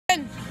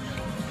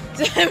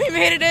We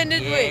made it in,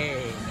 didn't we?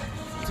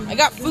 I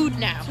got food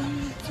now.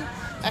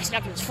 I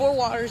snapped with 4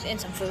 waters and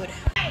some food.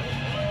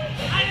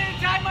 I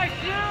didn't tie my shoe!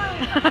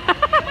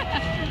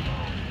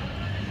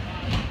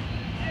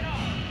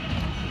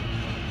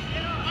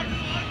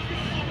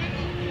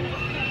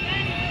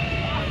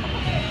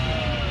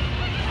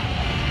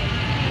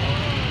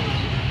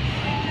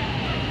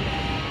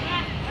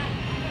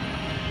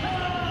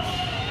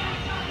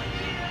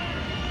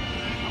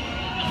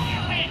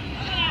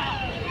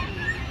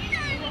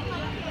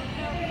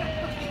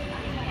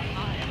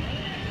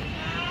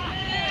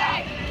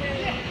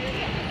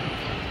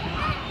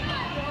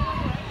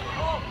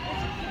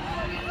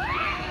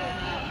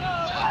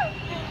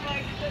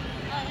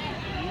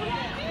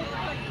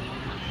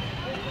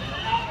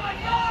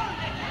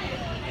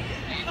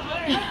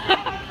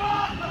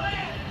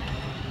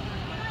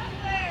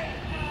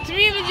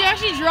 Did you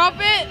actually drop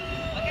it?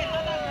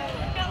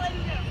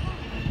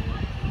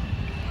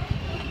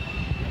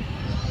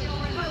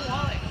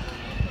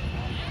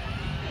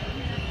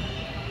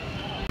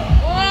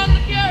 On the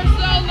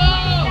carousel,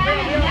 no!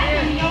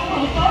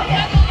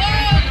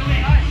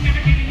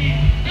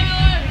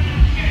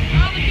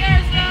 On the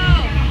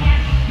carousel!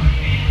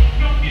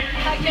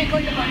 I can't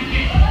click the button.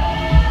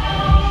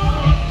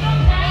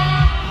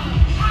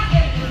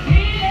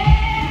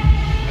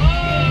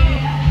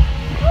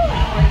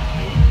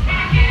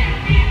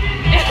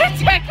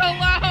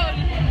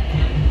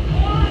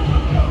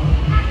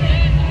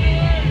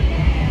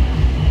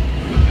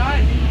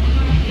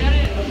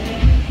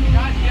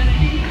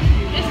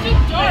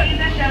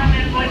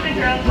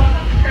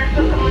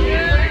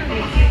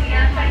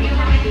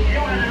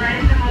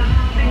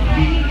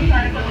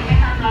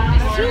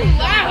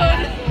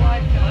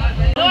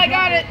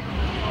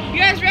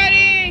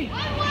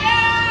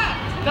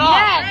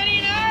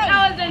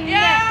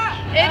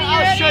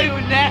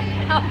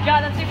 Oh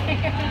god, that's your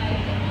finger.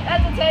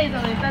 That's a taste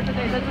at least. That's a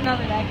taste. That's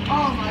another neck.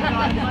 Oh my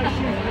god, my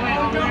shoe's wet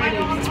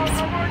already.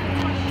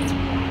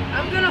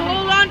 I'm gonna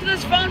hold on to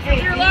this phone for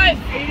your life.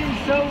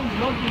 Aiden's so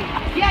lucky.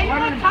 Yeah, you're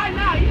on time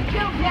now. You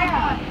killed me.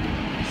 Yeah.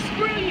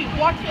 Screw you.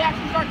 Watch the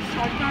action start to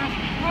start.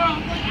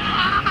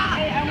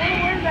 Hey, I want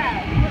to wear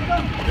that.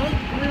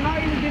 We're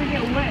not even gonna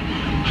get wet.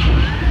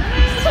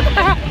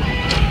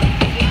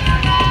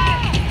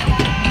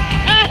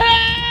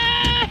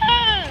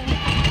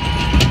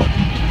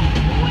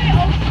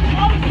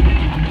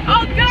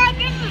 Oh god,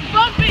 this is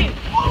bumpy!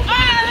 Oh,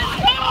 let's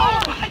go! Oh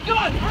my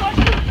god!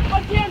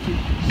 Oh damn you!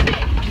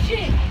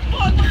 Shit!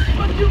 Oh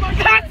my god!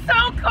 That's so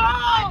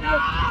cold!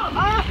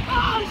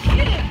 Oh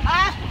shit!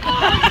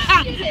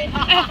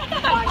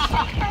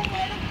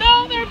 No,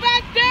 they're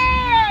back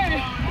there!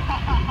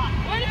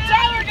 Where did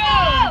Tyler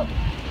go?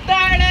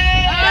 There it is!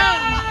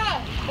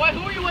 Boy,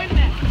 who are you waving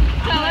at?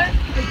 Tyler?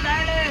 It's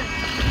Tyler!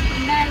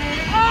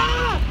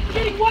 Ah! I'm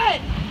getting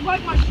wet!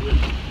 Like my shoes!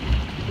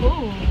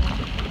 Ooh.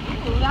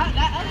 That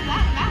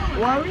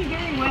Why are we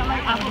getting wet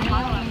like ApplePi?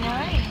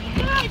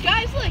 Come on,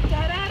 guys, look.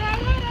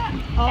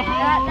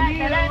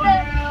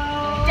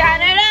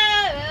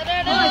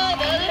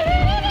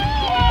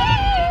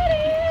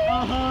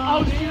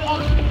 Oh shoot!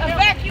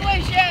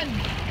 Evacuation!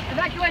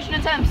 Evacuation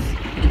attempts.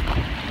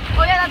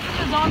 Oh yeah, that's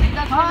the zombie.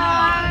 That's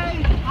Hi!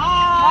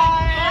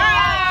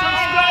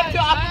 Subscribe to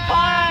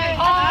ApplePi!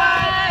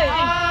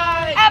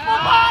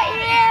 ApplePi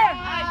here!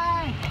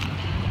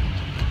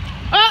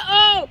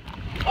 Uh-oh!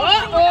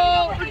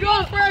 We're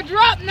going for a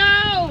drop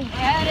now! We're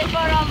headed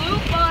for a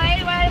loop,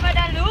 boy. We're headed for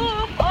that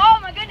loop. Oh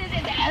my goodness,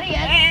 it's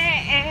Elliot.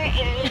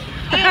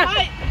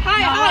 Hi!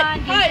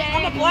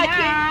 I'm a black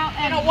kid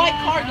in a white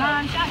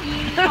cardigan.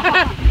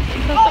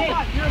 Oh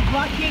god, you're a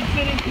black kid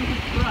sitting in the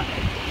front.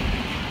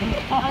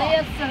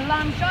 Elliot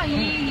Salam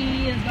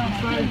Shahi is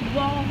gonna hit the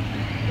wall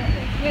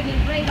with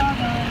his radar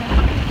gun.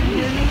 You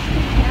hear me?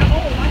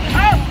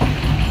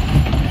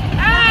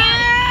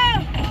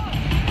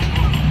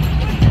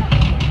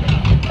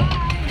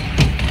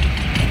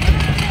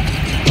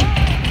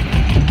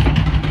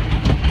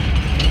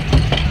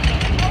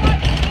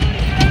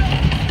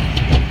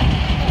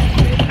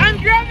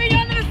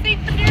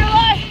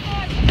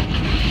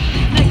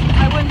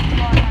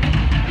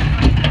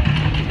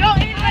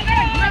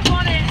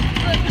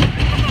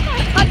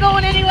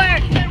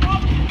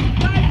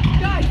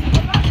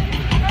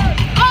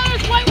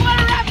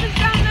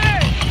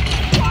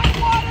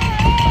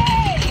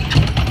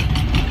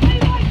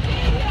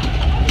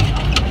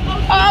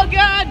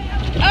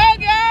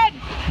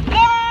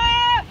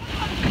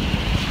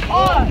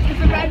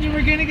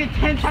 We're gonna get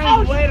 10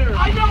 times wetter.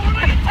 I know, we're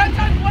gonna get 10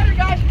 times wetter,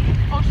 guys.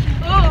 Oh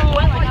shoot. Oh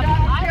my god.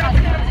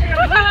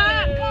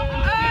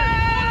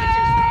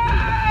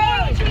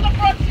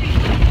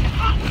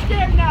 I'm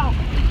scared now.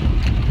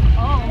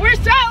 Oh. Where's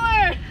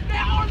Tyler?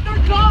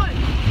 They're gone.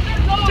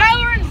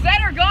 Tyler and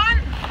Zed are gone?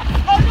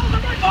 Oh no,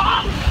 they're not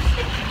gone.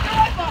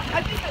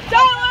 I think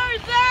Tyler,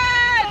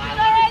 Zed!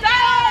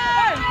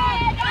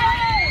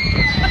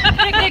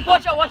 Tyler! Nick,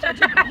 watch out.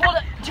 Hold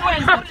it. 2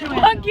 hands now. 2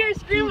 hands. One gear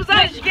scream was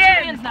out of scared.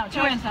 2 hands now. 2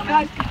 hands now,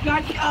 man.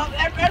 guys,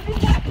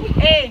 everyone.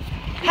 Hey,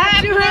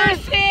 have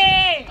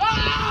mercy!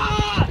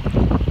 Ah!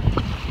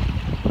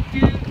 Dude,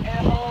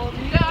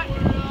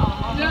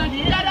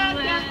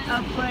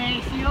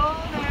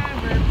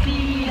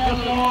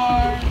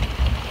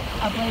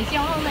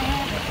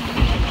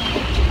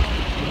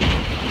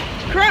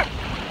 Crap!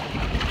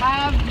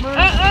 Have mercy.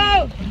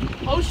 Uh-oh!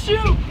 Oh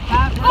shoot!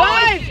 Have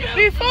mercy. 5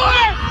 before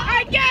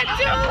I get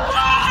to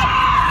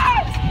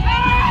last!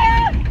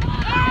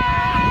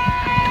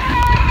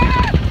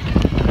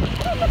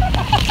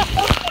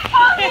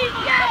 Holy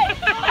shit!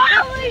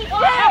 Holy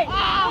shit!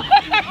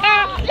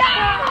 Yeah!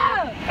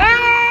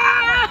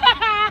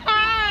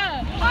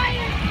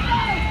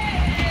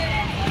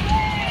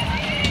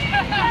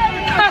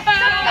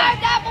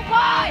 Apple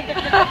pie!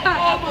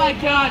 Oh my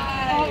god!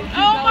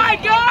 Oh my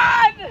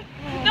god!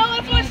 No,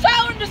 let's watch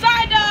Tyler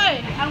Design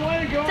die! I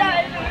want to go.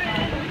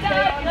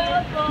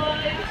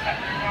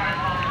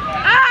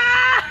 Ah!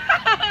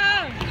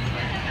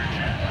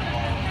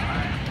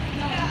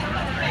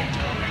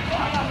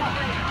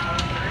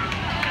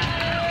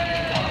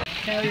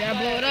 Hell yeah,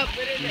 blow it up.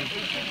 You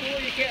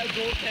get a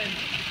goaltend.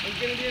 It's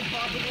gonna be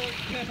impossible.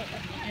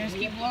 Just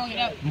keep blowing it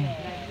up.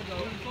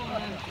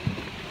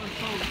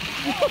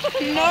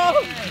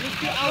 No!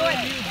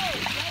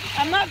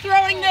 I'm not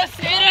throwing this,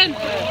 Aiden!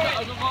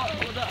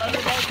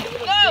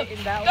 No!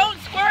 Don't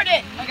squirt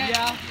it! Okay.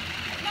 Yeah.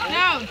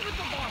 No!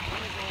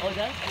 Oh,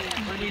 that's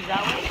for these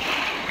that way?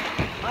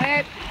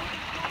 Okay.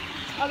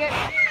 Okay.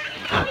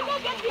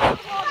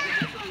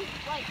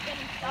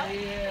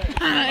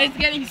 It's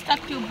getting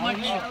stuck too much.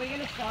 Are we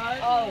gonna start?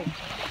 Oh.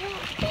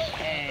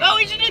 Oh,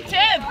 we should do tips!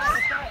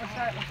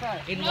 Let's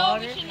start. No,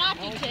 we should not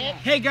do tips.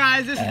 Hey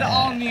guys, this is the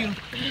all new.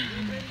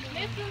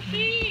 Mr.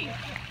 C!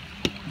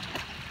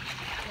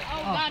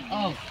 Oh god, this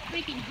is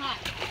freaking hot.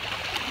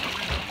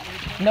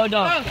 No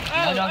dunk.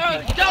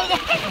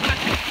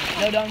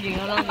 No donkey.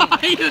 No donkey.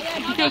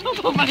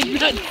 Oh my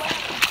god.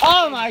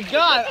 Oh my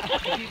god.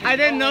 I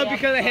didn't know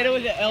because I hit it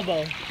with the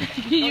elbow. So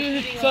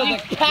it's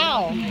like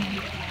pow.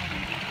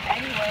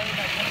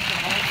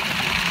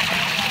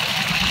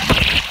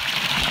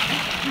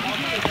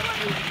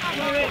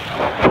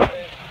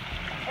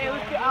 Hey,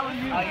 let's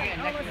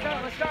do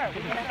let's start.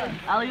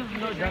 Alley-oop,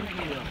 no dunking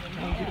though.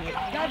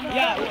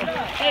 Yeah.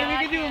 Hey, we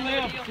can do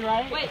layups,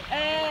 right? Wait,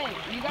 hey,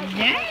 you guys.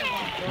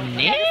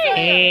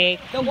 Nick.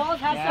 The walls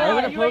have Yeah. to. Are we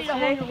Are gonna you ready post to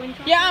hold your wind?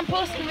 Yeah, I'm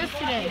posting this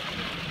today.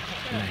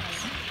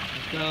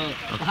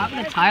 What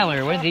happened to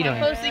Tyler? What is he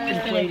doing? Posting this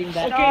today.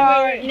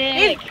 Okay,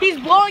 wait. He's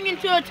blowing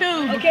into a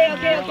tube. Okay.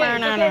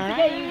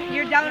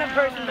 You're down a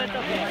person, but it's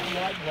okay.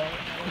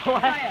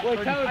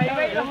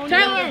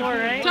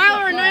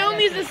 Tyler,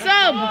 Naomi's a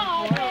sub.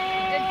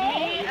 It's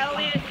me,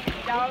 Elliot,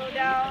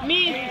 down,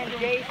 Me. and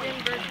Jason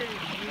versus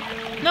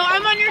you. No,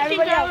 I'm on your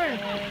team, Everybody Tyler.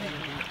 else.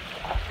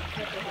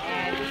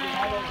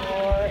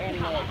 And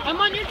I'm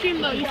on your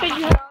team though. You said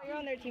you you're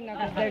on their team now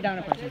because they're down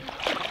a person.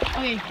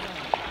 Okay.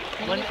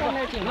 What is on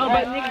their team? No,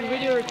 but Nick is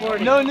video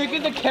recording. No, Nick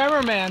is the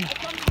cameraman.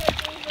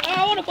 Oh,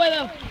 I want to play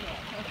though.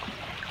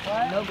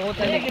 No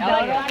goaltending.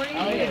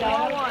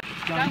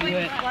 Don't do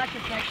it.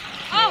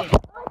 Oh.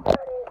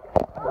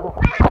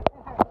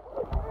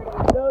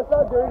 No, it's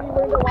not dirty.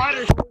 We're in the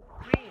water.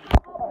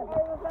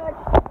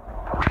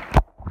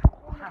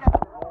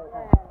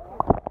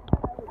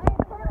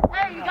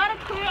 Hey, you gotta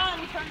clear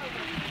on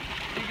turnover.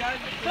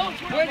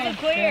 Where's the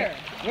clear?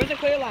 Where's the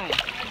clear line?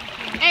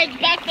 Hey,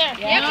 back there.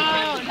 Yeah.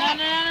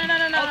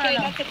 No. Okay,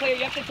 that's the clear.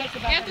 You have to touch the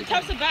back. You have to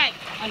touch the back.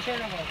 On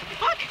turnover.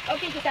 Fuck.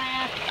 Okay,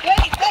 Susanna.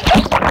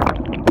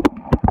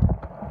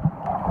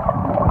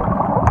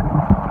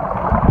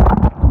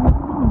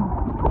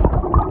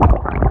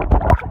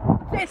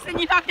 Jason,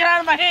 you knocked it out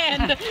of my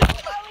hand.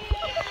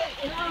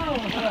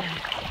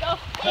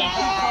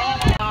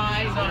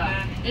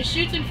 It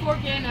shoots in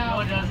 4K now.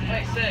 No, it doesn't.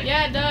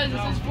 Yeah, it does. It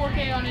says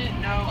 4K on it.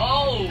 No.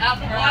 Oh,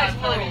 ApplePi's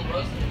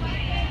world.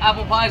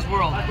 ApplePi's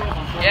world.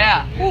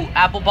 Yeah. Ooh,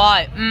 apple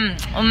pie.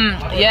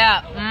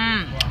 Yeah.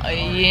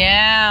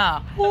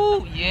 Yeah.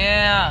 Ooh,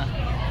 yeah.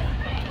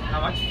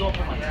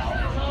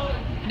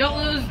 Don't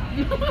lose.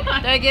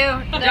 Thank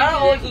you. Dara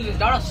always loses.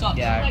 Dara sucks.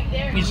 Yeah,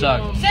 he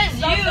sucks. Says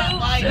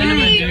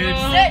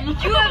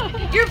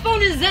your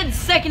phone is Zed's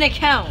second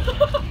account.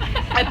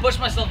 I pushed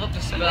myself up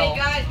to spell.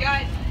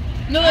 Guys.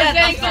 No, Yeah, it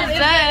that's says not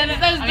Zed. It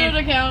says dude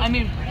account. I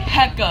mean,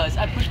 Pekka's.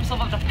 I pushed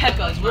myself up to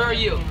Pekka's. Where are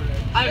you?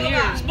 I'm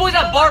here. This boy's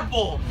at Bart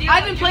Bowl. I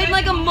haven't played in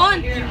like a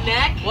month, you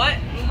neck. What?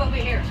 Move over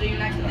here so you're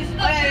next to this. This is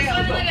the first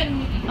time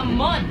in like a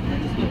month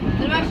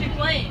that I'm actually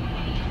playing.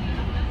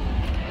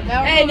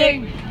 Hey,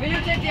 Nick,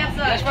 videotape the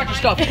outside. Guys, fuck your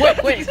stuff.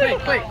 Quick.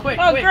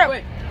 Oh, crap.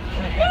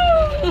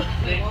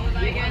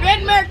 Red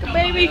America,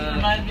 baby. You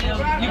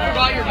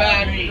forgot your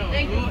bag.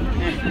 Thank you.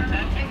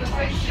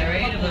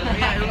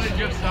 Yeah, it was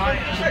Josiah.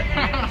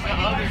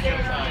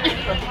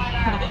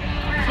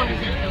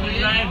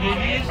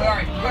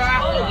 Sorry.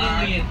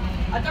 Lillian.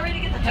 I thought we were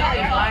gonna get the tally.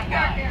 Black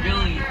guy.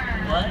 Billion.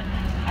 What?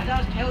 I thought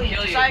it was Killian.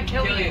 Josiah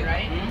Killian,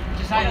 right?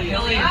 Josiah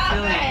Killian.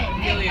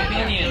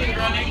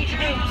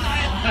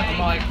 I'm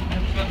like,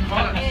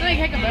 It's like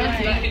heck of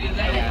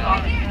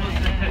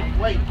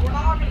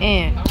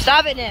And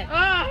stop it, Nick.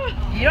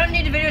 You don't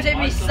need to videotape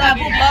me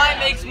sucking. ApplePi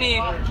makes me.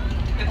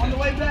 On the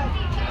way back.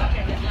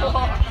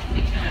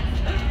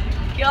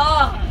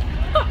 God.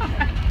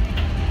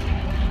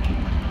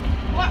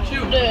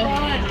 Shoot.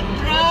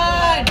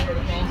 Run!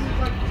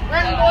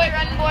 Run, boy,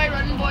 run, boy,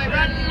 run, boy,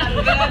 run.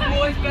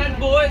 Bad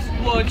boys,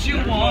 what you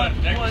want?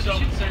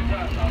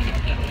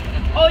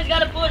 Oh, he's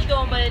got a push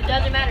going, but it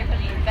doesn't matter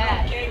because he's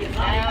bad.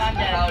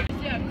 Now I'm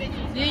dead.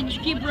 They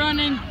just keep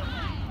running.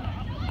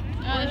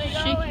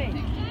 Shake.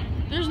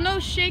 There's no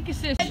shake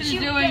assist he's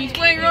doing. He's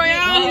playing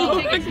Royale.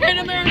 It's Great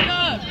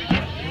America.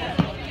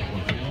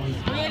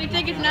 We're getting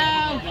tickets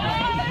now.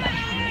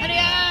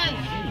 Adios.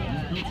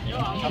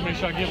 How many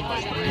should I give him?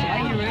 Like 3?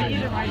 Are you ready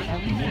to ride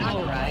every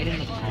single ride in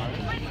the park?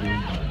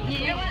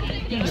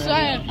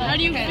 Josiah, how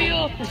do you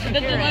feel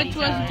that they lied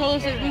to us and told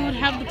us that we would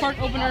have the park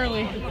open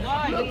early?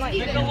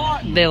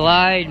 They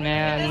lied,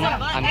 man.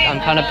 I'm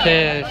kind of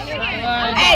pissed.